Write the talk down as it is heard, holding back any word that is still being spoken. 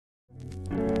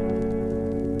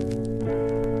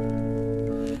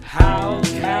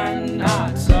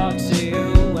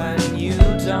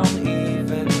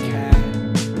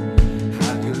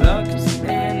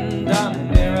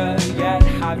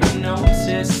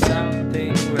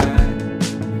something red.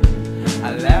 I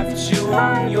left you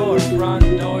on your front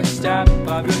doorstep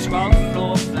of your 12th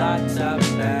floor flat up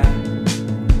there.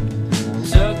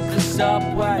 Took the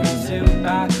subway to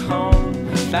back home,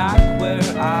 back where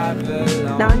I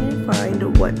belong. Now I need to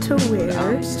find what to wear. I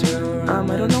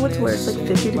don't know what to wear. It's like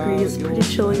 50 degrees, pretty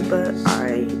chilly, but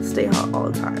I stay hot all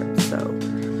the time, so.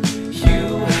 You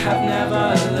have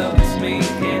never looked me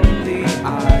in the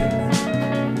eye.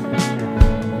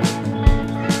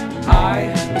 I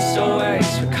was always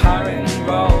recurring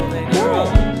role in your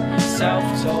own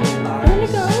self-told lies. Where'd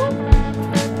it go?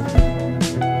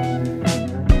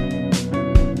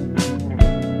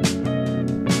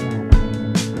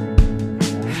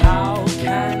 How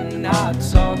can I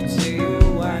talk to you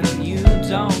when you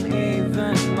don't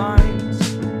even mind?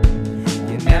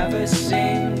 You never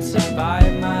seem to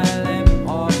bite my lip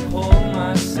or pull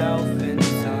myself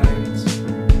inside.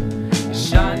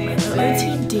 Shiny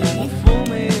thing will fool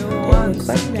me once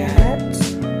Like again. that.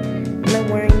 And I'm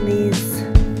wearing these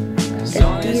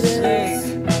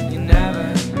Adidas. You never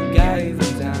gave a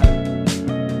damn.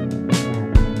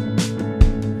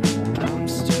 I'm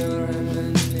still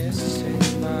reminiscing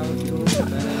about your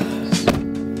face.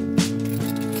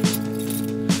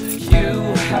 You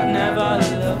have never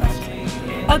looked me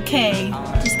in. Okay,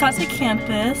 just got to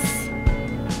campus.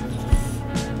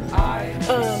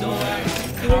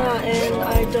 Yeah, and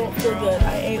I don't feel good.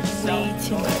 I ate way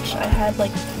too much.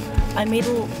 I made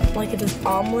this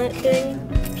omelet thing.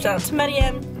 Shout out to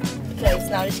Medium, because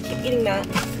now I just keep eating that.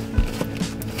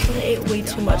 But I ate way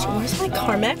too much. Where's my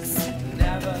Carmex?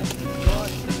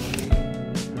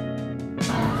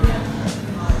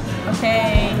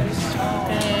 Okay.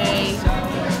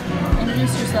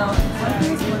 Introduce yourself.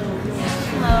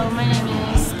 Hello, my name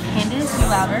is Candace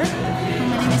Lauber.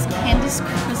 My name is Candace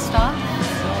Kristoff.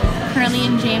 Currently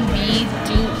in JMB,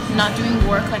 not doing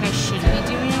work like I should be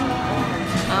doing.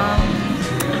 I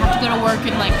have to go to work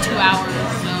in like 2 hours,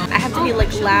 so. I have to be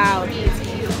like loud.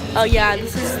 Oh yeah,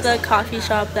 this is the coffee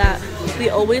shop that we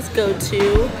always go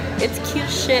to. It's cute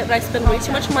shit, but I spend way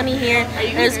too much money here.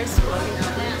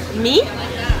 Me?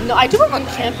 No, I do work on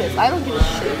campus. I don't give a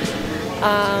shit.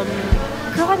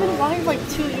 Girl, I've been lying for like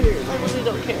 2 years. I really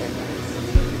don't care.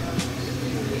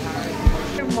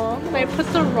 Your mom, and I put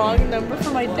the wrong number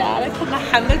for my dad. I put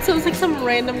Mohammed, so it was like some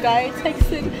random guy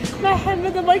texting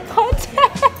Mohammed in my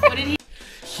contact. What did he?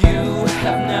 You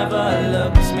have never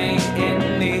looked me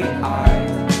in the eye.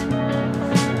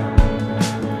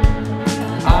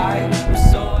 I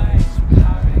was always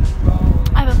recurring role.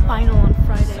 I have a final on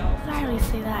Friday. Did I really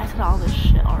say that? I said all this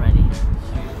shit already. You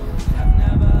have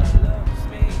never looked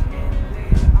me in the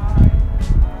eye.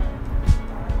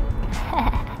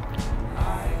 I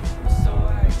was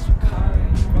always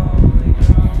recurring role in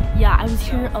your own. Yeah, I was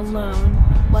here alone,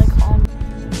 like all.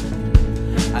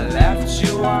 I left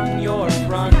you on your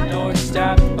front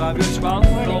doorstep of your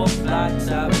 12th floor flat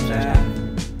up there.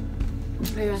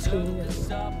 Are you asking me?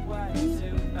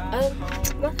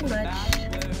 Nothing much.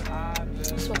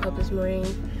 Just woke up this morning.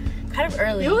 Kind of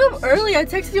early. You woke up early? I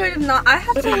texted you. I did not. I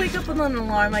have to wake up with an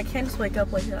alarm. I can't just wake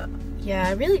up like that. Yeah,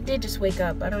 I really did just wake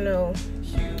up. I don't know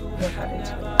what happened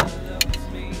to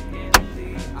me.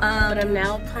 But I'm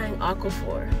now playing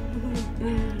Aquaphor.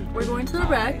 We're going to the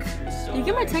rec. Did you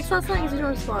get my text last night? Because you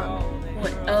didn't respond.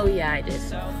 What? Oh yeah, I did.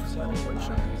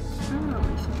 Unfortunately. I don't know. I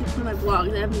should keep putting my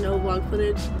vlogs. I have no vlog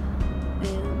footage.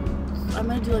 And I'm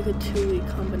gonna do like a 2-week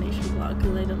combination vlog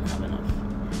because I don't have enough.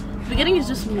 The beginning is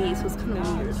just me, so it's kind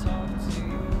of weird.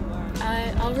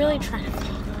 I'll really try to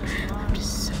vlog. I'm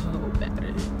just so bad at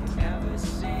it.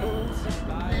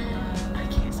 I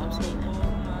can't stop saying that.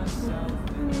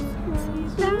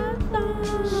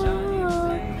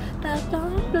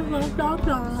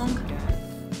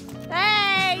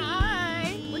 Hey!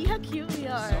 Hi! Look how cute we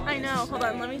are. I know. Hold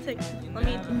on.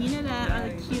 Mina that are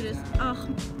the cutest. Oh.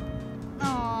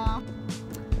 Aww.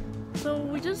 So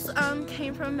we just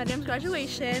came from Medium's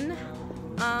graduation.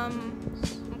 I'm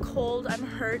cold. I'm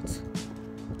hurt.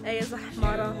 A is a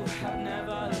model.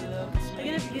 I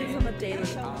get abused on the daily.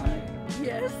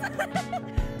 Yes.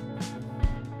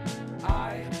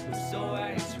 I was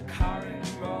always recurring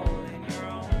role in your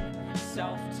own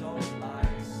self-told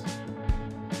lies.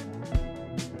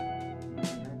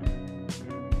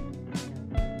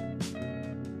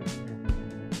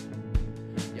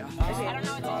 I don't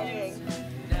know what to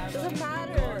do. Doesn't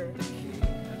matter.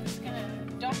 I'm just gonna.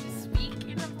 Do I have to speak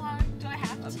in the vlog? Do I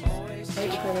have to?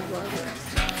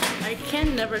 I can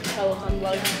never tell if I'm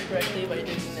vlogging correctly by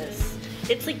doing this.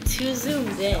 It's like too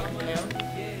zoomed in, you know?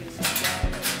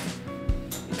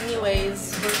 Anyways,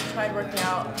 we tried working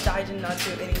out. I did not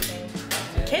do anything.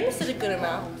 Candace did a good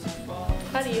amount.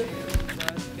 How do you?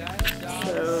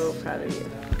 So proud of you.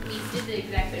 We did the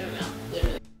exact same amount, literally.